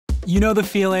You know the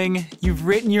feeling. You've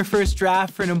written your first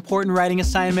draft for an important writing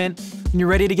assignment, and you're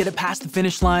ready to get it past the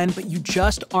finish line, but you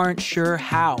just aren't sure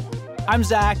how. I'm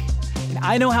Zach, and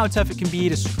I know how tough it can be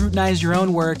to scrutinize your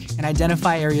own work and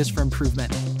identify areas for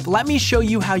improvement. But let me show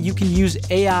you how you can use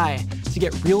AI to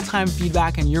get real-time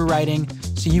feedback on your writing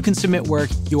so you can submit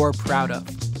work you're proud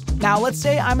of. Now, let's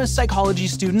say I'm a psychology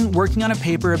student working on a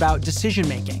paper about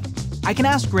decision-making. I can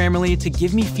ask Grammarly to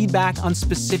give me feedback on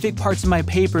specific parts of my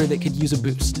paper that could use a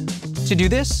boost. To do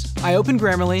this, I open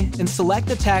Grammarly and select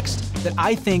the text that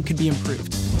I think could be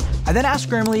improved. I then ask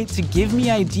Grammarly to give me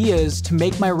ideas to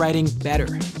make my writing better.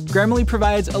 Grammarly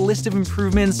provides a list of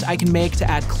improvements I can make to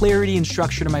add clarity and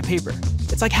structure to my paper.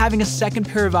 It's like having a second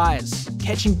pair of eyes,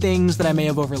 catching things that I may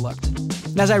have overlooked.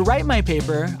 And as I write my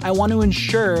paper, I want to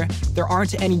ensure there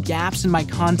aren't any gaps in my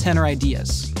content or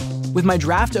ideas. With my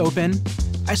draft open,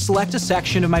 I select a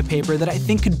section of my paper that I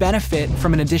think could benefit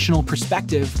from an additional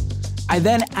perspective. I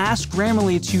then ask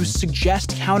Grammarly to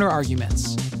suggest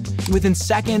counterarguments. Within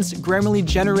seconds, Grammarly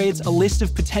generates a list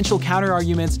of potential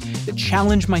counterarguments that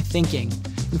challenge my thinking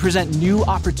and present new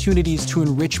opportunities to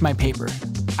enrich my paper.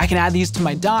 I can add these to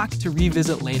my doc to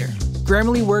revisit later.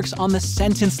 Grammarly works on the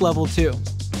sentence level too.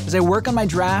 As I work on my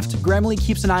draft, Grammarly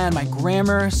keeps an eye on my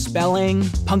grammar, spelling,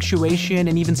 punctuation,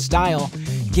 and even style,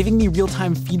 giving me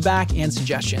real-time feedback and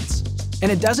suggestions.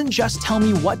 And it doesn't just tell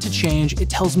me what to change, it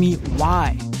tells me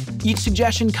why. Each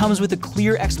suggestion comes with a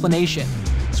clear explanation,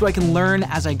 so I can learn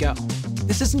as I go.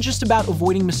 This isn't just about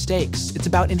avoiding mistakes, it's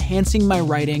about enhancing my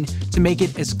writing to make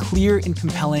it as clear and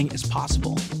compelling as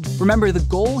possible. Remember, the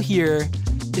goal here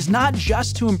is not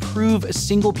just to improve a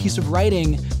single piece of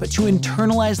writing, but to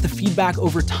internalize the feedback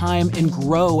over time and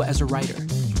grow as a writer.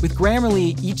 With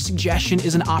Grammarly, each suggestion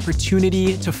is an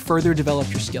opportunity to further develop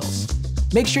your skills.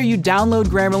 Make sure you download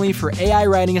Grammarly for AI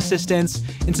writing assistance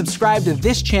and subscribe to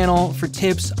this channel for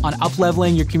tips on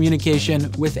up-leveling your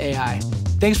communication with AI.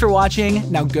 Thanks for watching.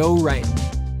 Now go write.